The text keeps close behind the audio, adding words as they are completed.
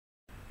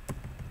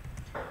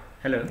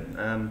Hello,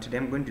 today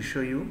I'm going to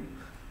show you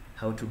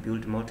how to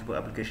build multiple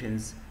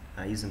applications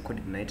using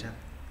Codeigniter,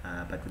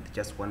 but with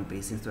just one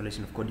base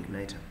installation of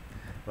Codeigniter.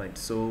 Right,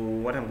 so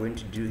what I'm going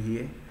to do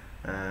here,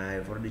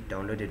 I've already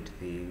downloaded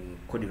the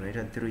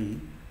Codeigniter 3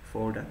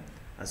 folder.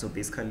 So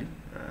basically,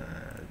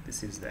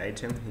 this is the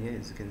item here,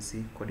 as you can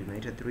see,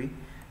 Codeigniter 3.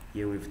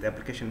 Here with the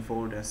application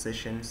folder,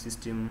 session,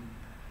 system,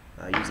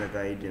 user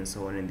guide, and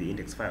so on, in the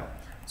index file.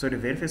 So the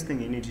very first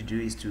thing you need to do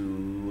is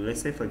to,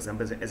 let's say for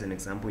example, as an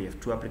example, you have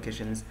two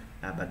applications,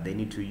 but they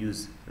need to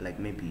use like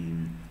maybe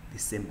the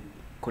same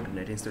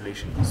Codeigniter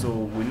installation. So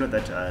we know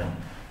that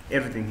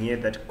everything here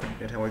that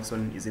Codeigniter works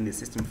on is in the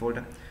system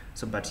folder.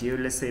 So but here,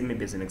 let's say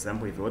maybe as an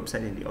example, you have a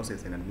website and it also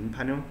has an admin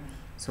panel.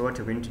 So what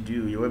you're going to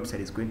do, your website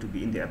is going to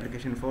be in the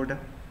application folder,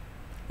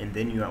 and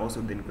then you are also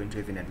then going to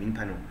have an admin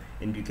panel,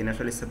 and you can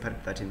actually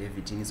separate that and have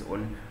it in its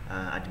own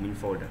admin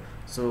folder.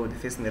 So the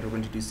first thing that we're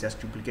going to do is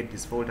just duplicate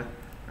this folder,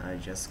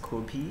 just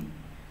copy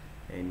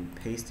and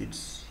paste it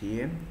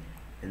here,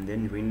 and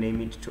then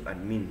rename it to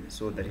admin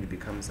so that it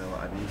becomes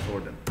our admin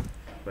folder.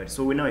 Right,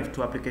 so we now have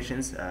two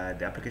applications,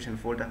 the application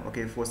folder.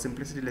 Okay, for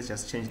simplicity, let's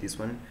just change this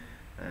one.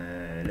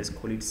 Let's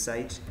call it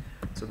site,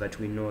 so that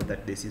we know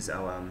that this is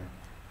our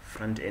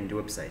front-end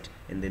website,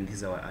 and then this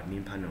is our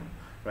admin panel.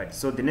 Right,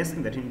 so the next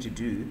thing that you need to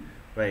do,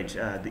 right,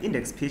 the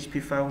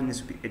index.php file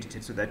needs to be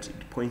edited so that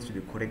it points to the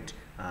correct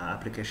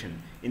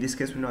application. In this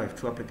case, we now have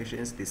two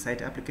applications, the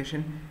site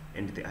application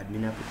and the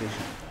admin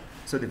application.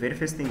 So the very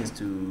first thing is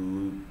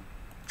to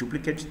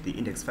duplicate the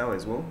index file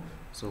as well.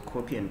 So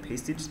copy and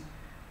paste it,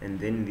 and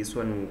then this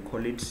one we'll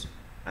call it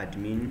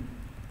admin.php,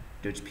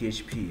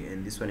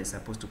 and this one is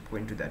supposed to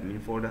point to the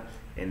admin folder,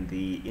 and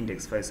the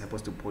index file is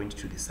supposed to point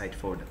to the site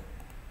folder.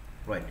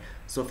 Right,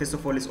 so first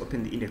of all, let's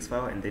open the index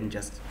file and then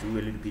just do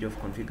a little bit of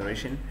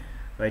configuration.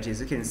 Right, as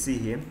you can see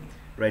here,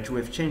 right, we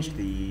have changed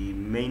the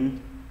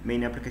main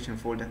application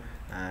folder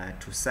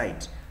to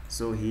site.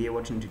 So here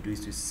what you need to do is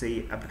to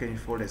say application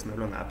folder is no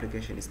longer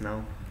application, is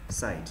now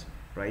site,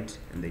 right?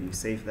 And then you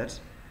save that,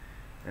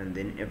 and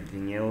then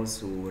everything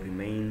else will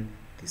remain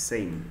the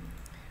same.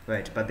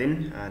 Right, but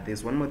then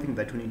there's one more thing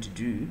that we need to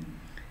do.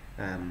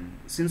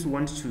 Since we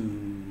want to,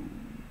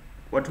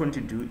 what we want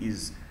to do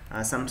is,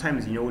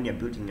 sometimes, you know, when you're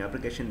building your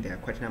application, there are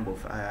quite a number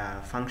of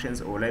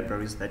functions or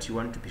libraries that you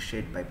want to be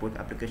shared by both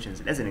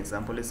applications. As an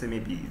example, let's say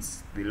maybe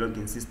it's the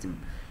login system.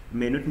 You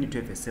may not need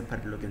to have a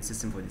separate login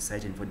system for the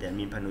site and for the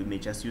admin panel. You may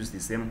just use the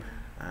same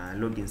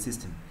login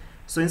system.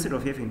 So instead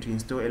of having to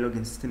install a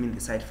login system in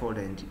the site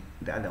folder and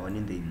the other one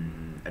in the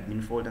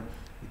admin folder,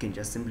 you can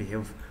just simply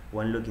have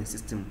one login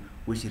system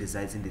which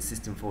resides in the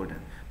system folder.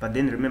 But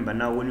then remember,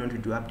 now when you want to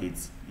do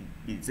updates,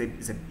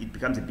 it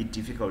becomes a bit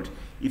difficult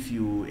if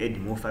you add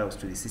more files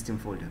to the system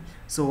folder.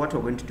 So what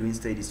we're going to do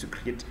instead is to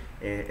create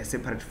a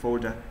separate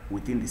folder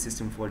within the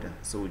system folder.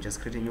 So we'll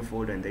just create a new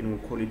folder, and then we'll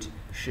call it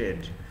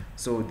shared.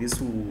 So this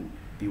will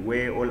be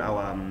where all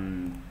our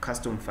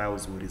custom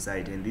files will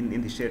reside, and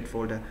in the shared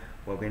folder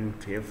we're going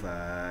to have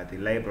the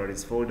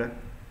libraries folder,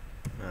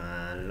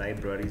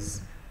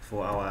 libraries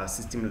for our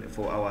system,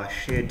 for our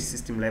shared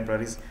system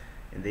libraries,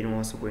 and then we're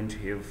also going to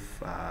have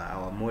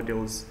our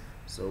models.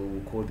 So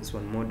we'll call this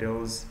one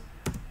models,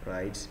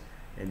 right?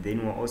 And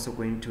then we're also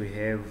going to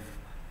have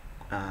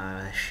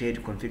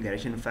shared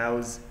configuration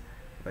files,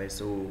 right?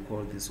 So we'll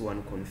call this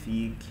one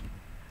config,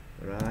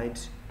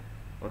 right?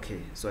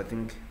 Okay, so I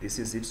think this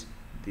is it.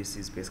 This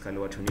is basically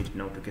what we need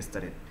now to get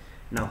started.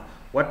 Now,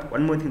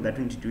 one more thing that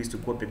we need to do is to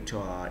go back to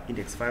our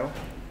index file,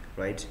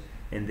 right?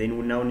 And then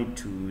we now need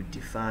to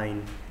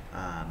define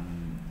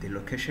the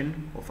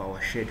location of our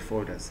shared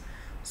folders.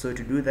 So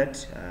to do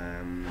that,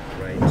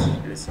 right,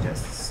 let's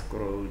just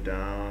scroll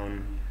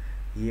down.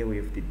 Here we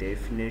have the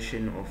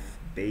definition of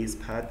base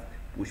path,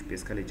 which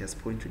basically just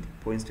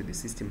points to the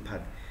system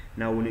path.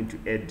 Now we need to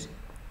add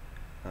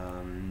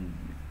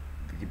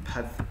the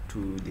path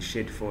to the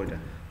shared folder.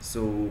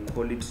 So we'll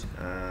call it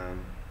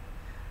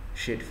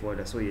shared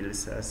folder. So here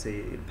let's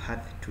say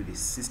path to the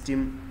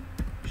system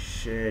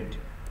shared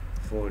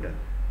folder,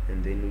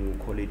 and then we'll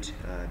call it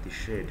the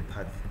shared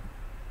path,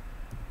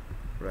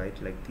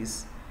 right, like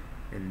this.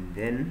 And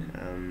then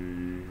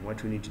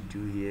what we need to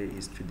do here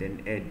is to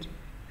then add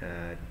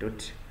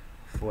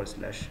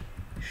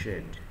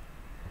 ./shared,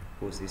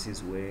 because this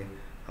is where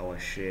our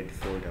shared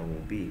folder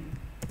will be,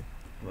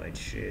 right?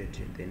 Shared,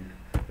 and then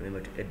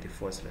remember to add the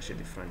 / at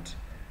the front,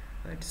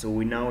 right? So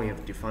we now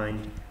have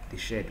defined the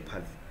shared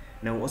path.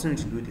 Now we also need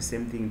to do the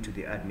same thing to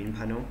the admin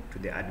panel, to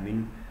the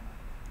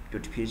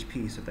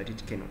admin.php, so that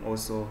it can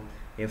also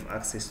have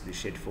access to the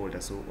shared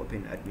folder. So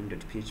open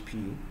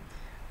admin.php.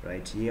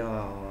 Right, here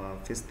our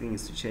first thing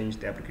is to change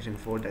the application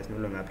folder. It's no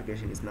longer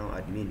application, it's now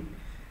admin.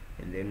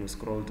 And then we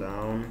scroll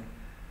down,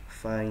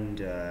 find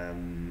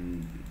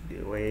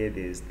where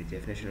there's the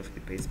definition of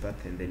the base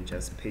path, and then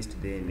just paste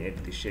there and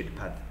add the shared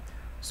path.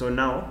 So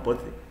now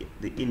both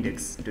the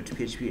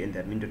index.php and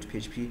the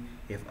admin.php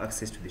have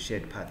access to the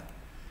shared path.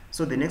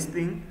 So the next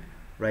thing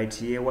right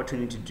here, what we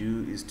need to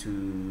do is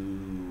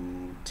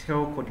to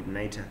tell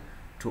Codeigniter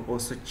to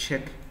also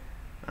check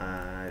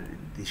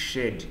the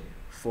shared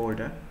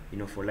folder, you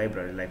know, for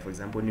library. Like for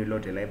example, when you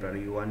load a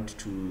library, you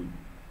also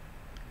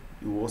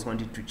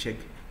want it to check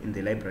in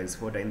the libraries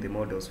folder, in the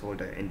models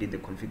folder, and in the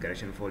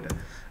configuration folder,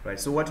 right?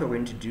 So what we're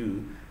going to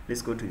do,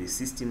 let's go to the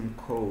system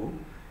call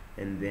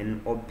and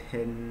then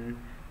open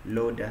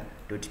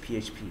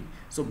loader.php.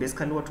 So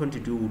basically what we want to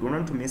do, we don't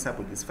want to mess up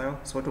with this file.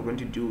 So what we're going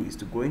to do is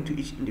to go into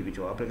each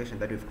individual application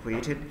that we've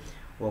created.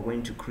 We're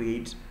going to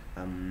create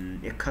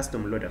a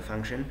custom loader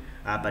function,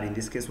 but in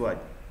this case we're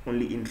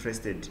only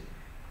interested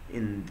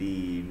in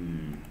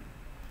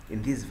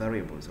these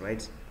variables,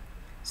 right?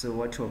 So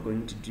what we're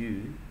going to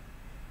do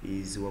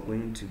is we're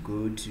going to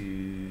go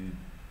to,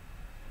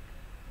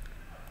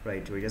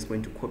 right, we're just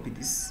going to copy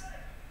this.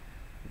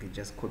 Okay,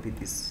 just copy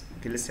this.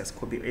 Okay, let's just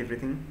copy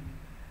everything.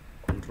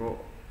 Control.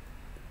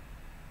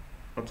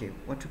 Okay,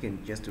 what we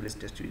can just do, let's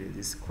just do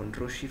this.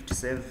 Control Shift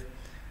Save.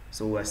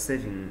 So we're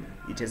saving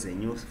it as a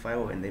new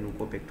file, and then we'll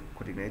go back to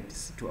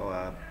Codeigniter, to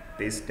our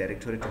base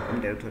directory, to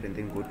home directory, and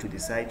then go to the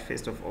site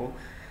first of all,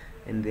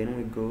 and then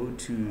we go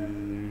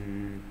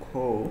to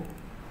call,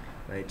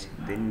 right?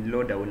 Then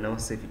loader will now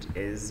save it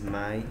as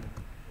my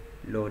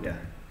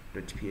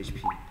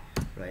loader.php,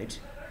 right?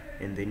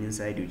 And then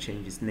inside you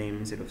change its name.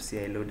 Instead of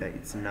CI loader,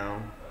 it's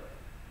now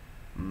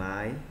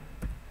my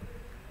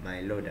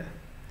loader,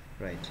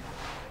 right?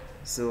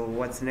 So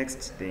what's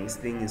next? The next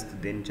thing is to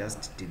then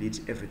just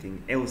delete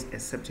everything else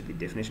except the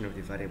definition of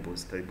the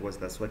variables, because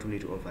that's what we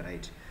need to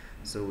overwrite.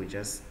 So we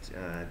just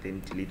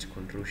then delete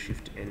Control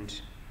Shift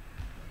End,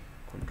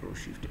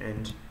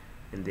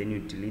 and then you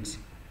delete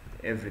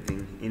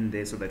everything in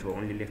there so that we're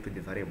only left with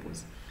the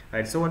variables.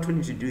 Right, so what we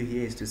need to do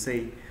here is to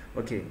say,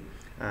 okay,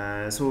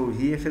 so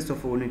here first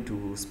of all we need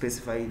to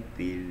specify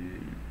the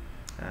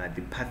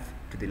path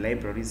to the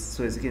libraries.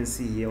 So as you can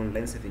see here on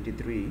line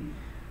 73,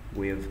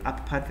 we have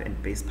up path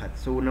and base path.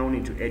 So we now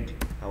need to add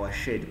our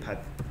shared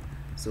path,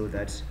 so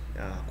that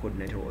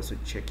Codeigniter will also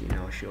check in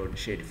our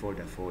shared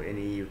folder for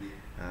any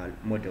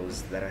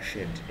models that are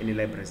shared, any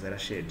libraries that are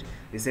shared.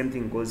 The same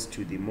thing goes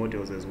to the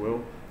models as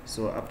well.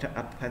 So after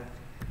up path,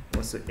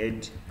 also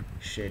add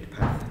shared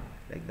path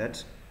like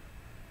that,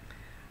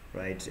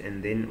 right?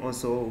 And then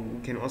also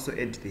we can also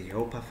add the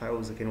helper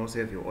files. You can also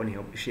have your own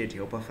shared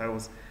helper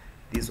files.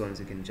 These ones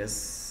you can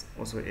just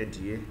also add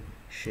here,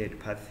 shared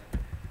path.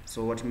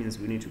 So what means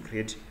we need to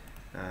create,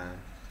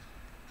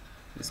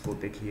 let's go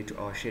back here to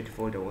our shared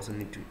folder. We also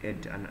need to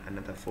add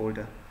another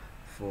folder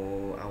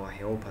for our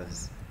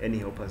helpers, any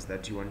helpers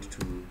that you want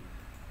to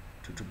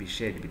be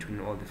shared between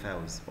all the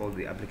files, all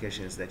the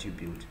applications that you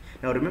build.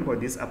 Now remember,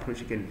 this approach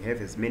you can have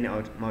as many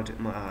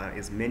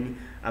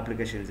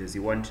applications as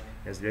you want,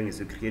 as long as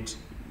you create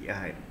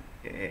a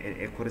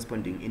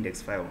corresponding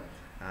index file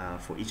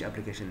for each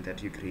application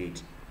that you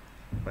create.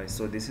 Right,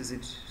 so this is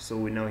it. So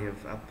we now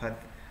have up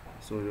path.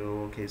 So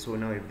okay, so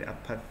now we have the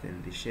up path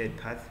and the shared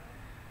path,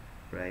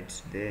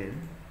 right?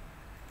 Then,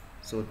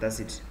 so that's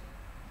it.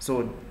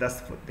 So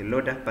that's for the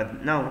loader.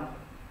 But now,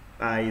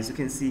 as you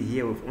can see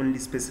here, we've only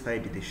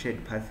specified the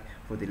shared path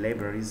for the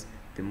libraries,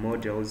 the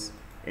models,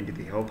 and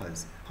the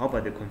helpers. How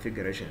about the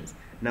configurations?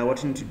 Now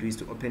what you need to do is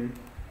to open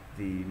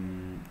the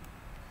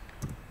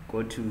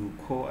go to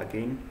core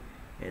again,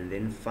 and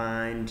then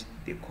find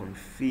the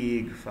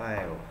config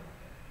file.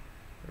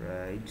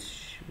 Right,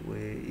 where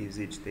is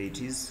it? There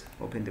it is.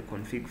 Open the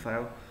config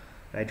file.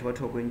 Right,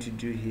 what we're going to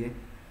do here,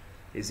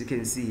 as you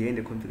can see here in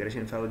the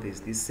configuration file,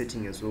 there's this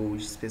setting as well,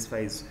 which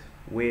specifies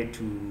where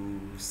to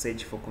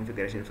search for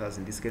configuration files.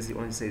 In this case, it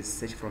only says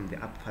search from the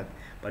up path,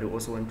 but we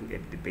also want to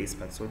add the base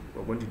path. So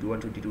we're going to do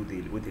what we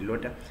did with the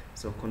loader.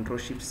 So Control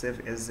Shift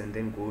Save As, and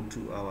then go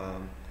to our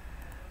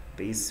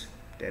base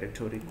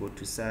directory, go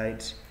to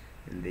site,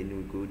 and then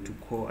we go to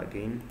core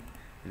again,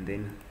 and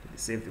then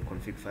save the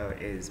config file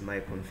as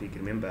my config.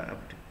 Remember,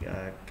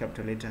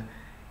 capital letter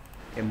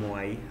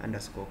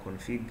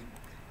my_config,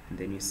 and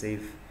then you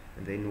save,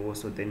 and then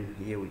also then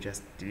here we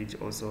just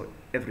delete also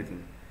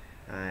everything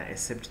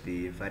except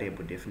the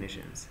variable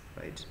definitions,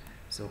 right?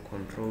 So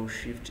Control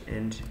Shift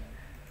End,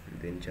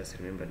 and then just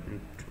remember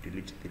to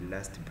delete the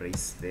last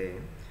brace there,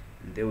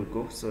 and there we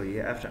go. So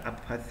here after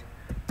up path,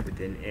 we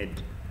then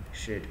add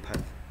shared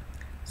path.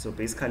 So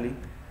basically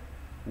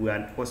we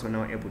are also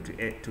now able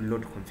to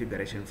load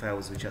configuration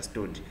files which are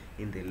stored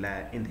in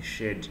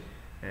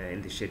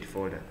the shared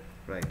folder,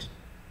 right?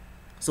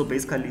 So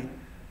basically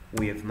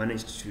we have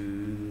managed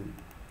to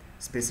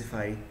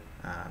specify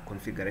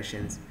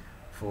configurations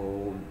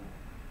for,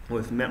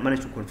 we've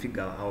managed to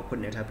configure our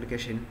Codeigniter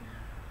application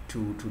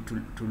to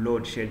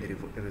load shared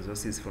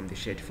resources from the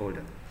shared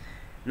folder.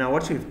 Now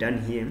what we've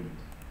done here,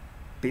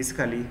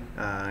 basically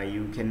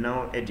you can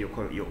now add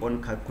your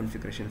own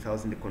configuration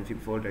files in the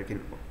config folder. You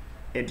can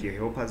add your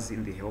helpers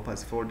in the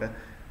helpers folder,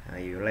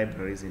 your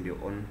libraries in your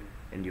own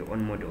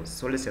models.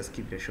 So let's just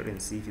keep it short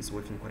and see if it's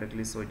working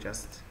correctly. So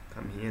just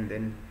come here and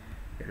then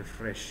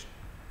refresh.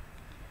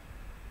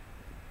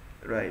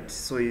 Right,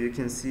 so you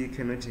can see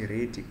cannot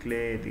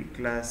declare the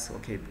class,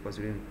 okay, because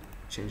we didn't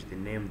change the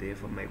name there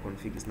for my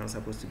config. It's now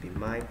supposed to be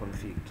my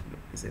config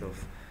instead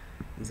of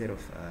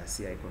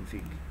CI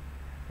config,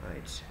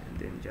 right? And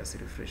then just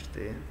refresh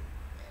there.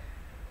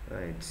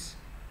 right,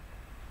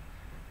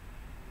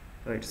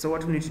 so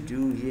what we need to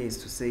do here is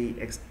to say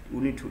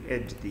we need to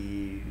add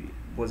the,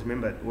 because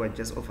remember we're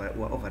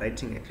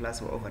overwriting a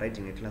class.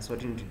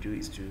 What we need to do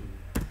is to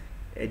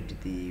add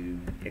the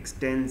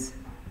extends.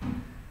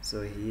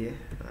 So here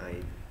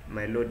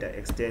my loader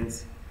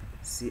extends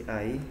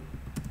ci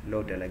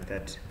loader, like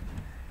that.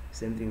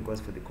 Same thing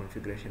goes for the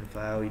configuration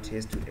file. It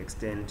has to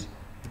extends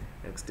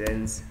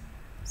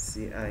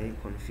ci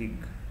config,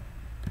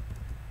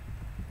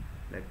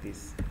 like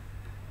this,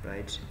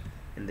 right?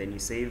 And then you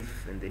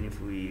save, and then if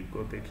we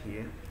go back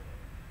here,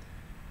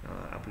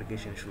 our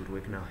application should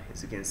work now.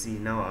 As you can see,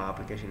 now our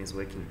application is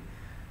working,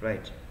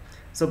 right?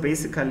 So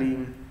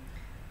basically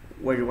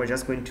we're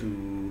just going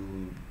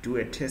to do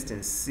a test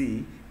and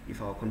see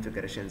if our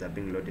configurations are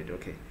being loaded.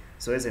 Okay,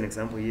 so as an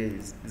example here,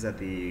 these are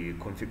the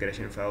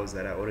configuration files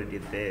that are already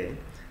there.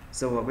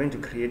 So we're going to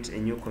create a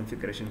new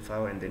configuration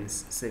file and then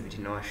save it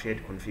in our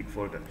shared config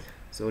folder.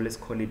 So let's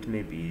call it,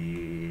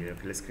 maybe,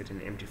 okay, let's create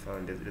an empty file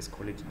and let's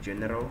call it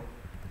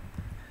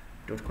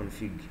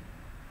general.config.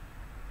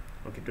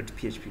 okay,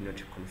 .php, not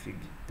config,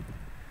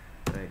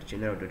 right?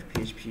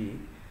 General.php,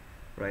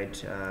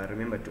 right?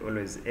 Remember to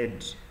always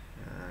add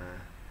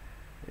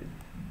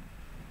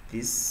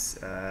this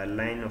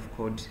line of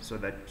code so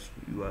that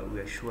we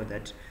are sure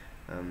that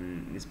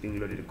it's being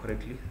loaded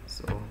correctly.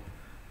 So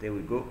there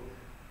we go,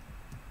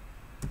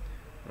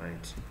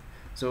 right?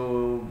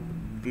 So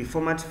the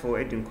format for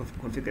adding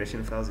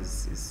configuration files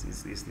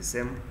is the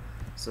same.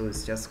 So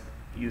it's just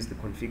use the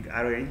config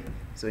array.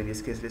 So in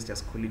this case, let's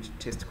just call it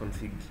test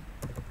config,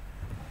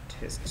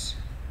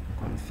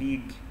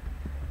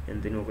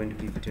 and then we're going to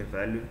give it a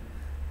value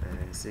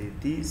and say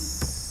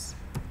this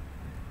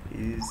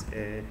is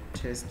a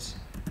test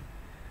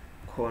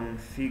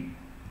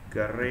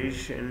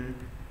configuration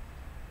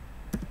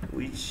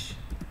which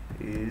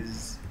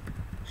is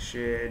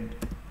shared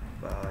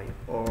by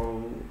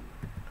all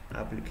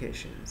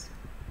applications,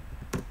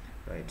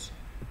 right?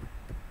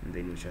 And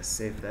then we just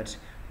save that.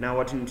 Now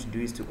what we need to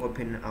do is to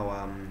open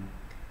our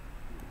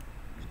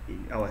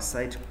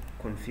site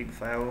config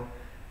file,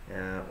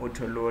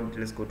 auto load.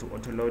 Let's go to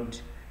auto load,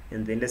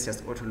 and then let's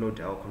just auto load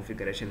our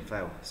configuration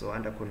file. So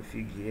under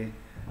config here,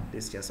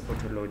 let's just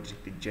auto load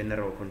the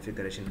general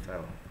configuration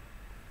file,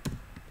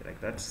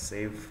 like that.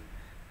 Save,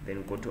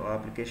 then go to our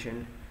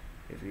application,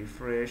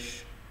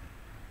 refresh,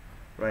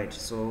 right?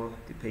 So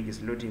the page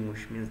is loading,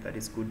 which means that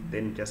it's good.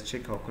 Then just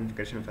check our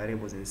configuration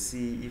variables and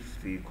see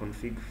if the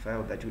config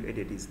file that you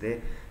added is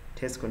there.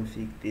 Test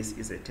config, this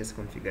is a test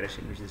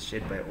configuration which is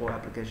shared by all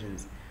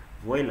applications.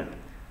 Voila!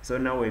 So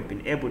now we've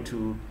been able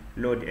to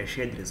load a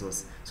shared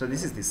resource. So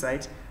this is the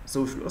site,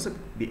 so we should also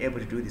be able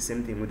to do the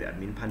same thing with the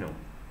admin panel.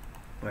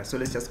 Alright, so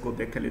let's just go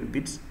back a little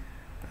bit.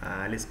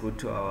 Let's go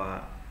to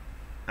our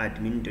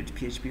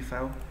admin.php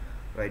file.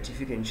 Right, if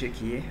you can check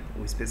here,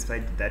 we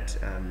specified that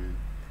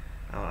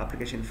our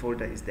application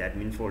folder is the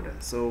admin folder.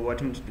 So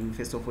what we need to do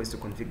first of all is to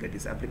configure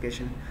this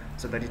application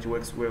so that it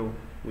works well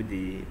with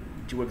the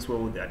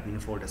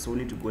admin folder. So we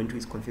need to go into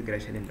its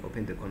configuration and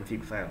open the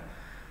config file.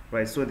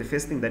 Right, so the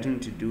first thing that you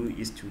need to do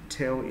is to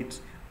tell it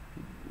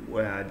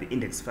where the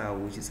index file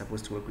which is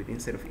supposed to work with.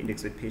 Instead of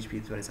index.php,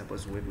 it's one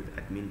supposed to work with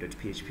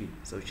admin.php.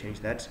 So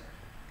change that.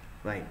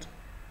 Right,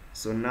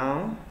 so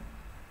now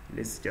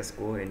let's just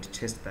go and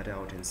test that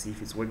out and see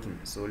if it's working.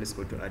 So let's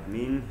go to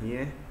admin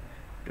here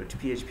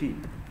 .php.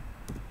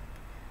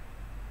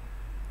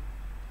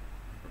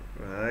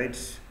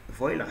 Right,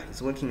 voila,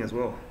 it's working as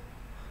well.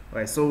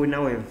 Right, so we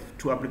now have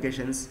two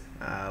applications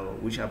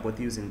which are both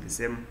using the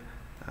same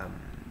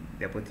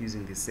the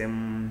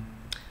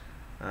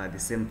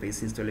same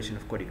base installation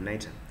of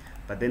Codeigniter.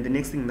 But then the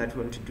next thing that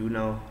we want to do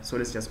now, so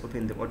let's just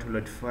open the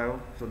autoload file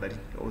so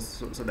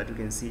that we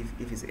can see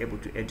if it's able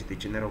to add the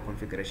general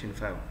configuration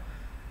file.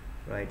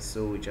 Right,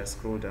 so we just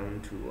scroll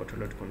down to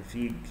autoload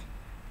config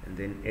and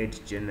then add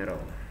general.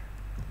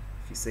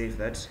 If you save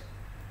that,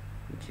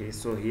 okay,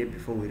 so here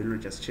before we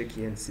reload, just check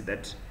here and see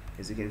that,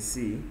 as you can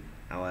see,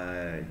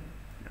 our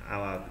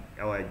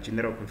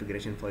general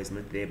configuration file is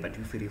not there, but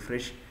if we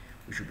refresh,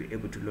 we should be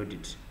able to load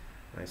it.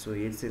 Right, so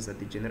here it says that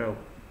the general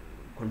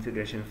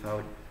configuration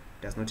file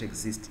does not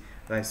exist.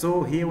 Right,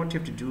 so here what you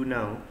have to do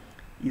now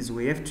is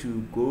we have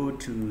to go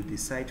to the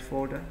site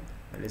folder.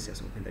 Let's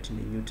just open that in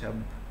a new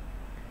tab.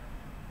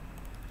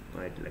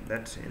 Right, like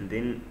that, and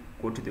then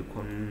go to the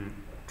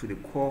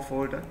core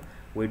folder.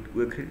 We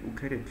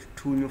created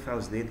two new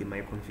files there, the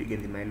myconfig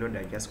and the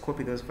myloader. Just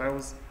copy those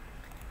files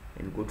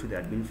and go to the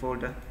admin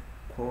folder,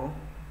 core,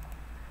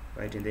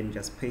 right, and then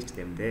just paste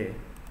them there.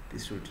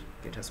 This should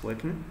get us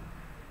working.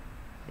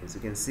 As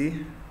you can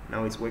see,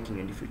 now it's working,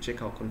 and if you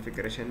check our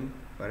configuration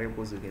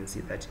variables, you can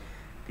see that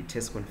the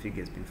test config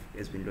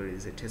has been loaded.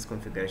 It's a test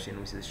configuration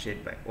which is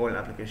shared by all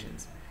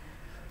applications.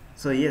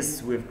 So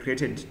yes, we've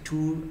created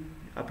two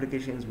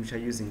applications which are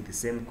using the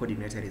same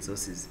Codeigniter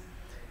resources.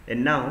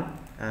 And now,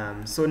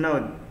 so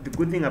now the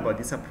good thing about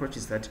this approach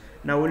is that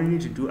now when we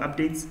need to do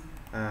updates,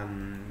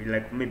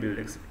 like maybe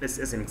let's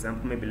as an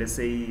example, maybe let's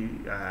say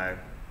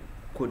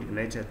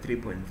Codeigniter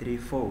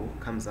 3.34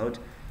 comes out,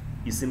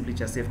 you simply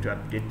just have to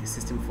update the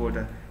system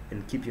folder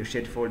and keep your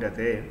shared folder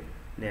there.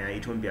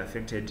 It won't be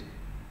affected,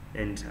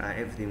 and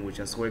everything will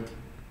just work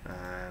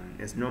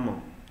as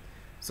normal.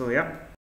 So yeah,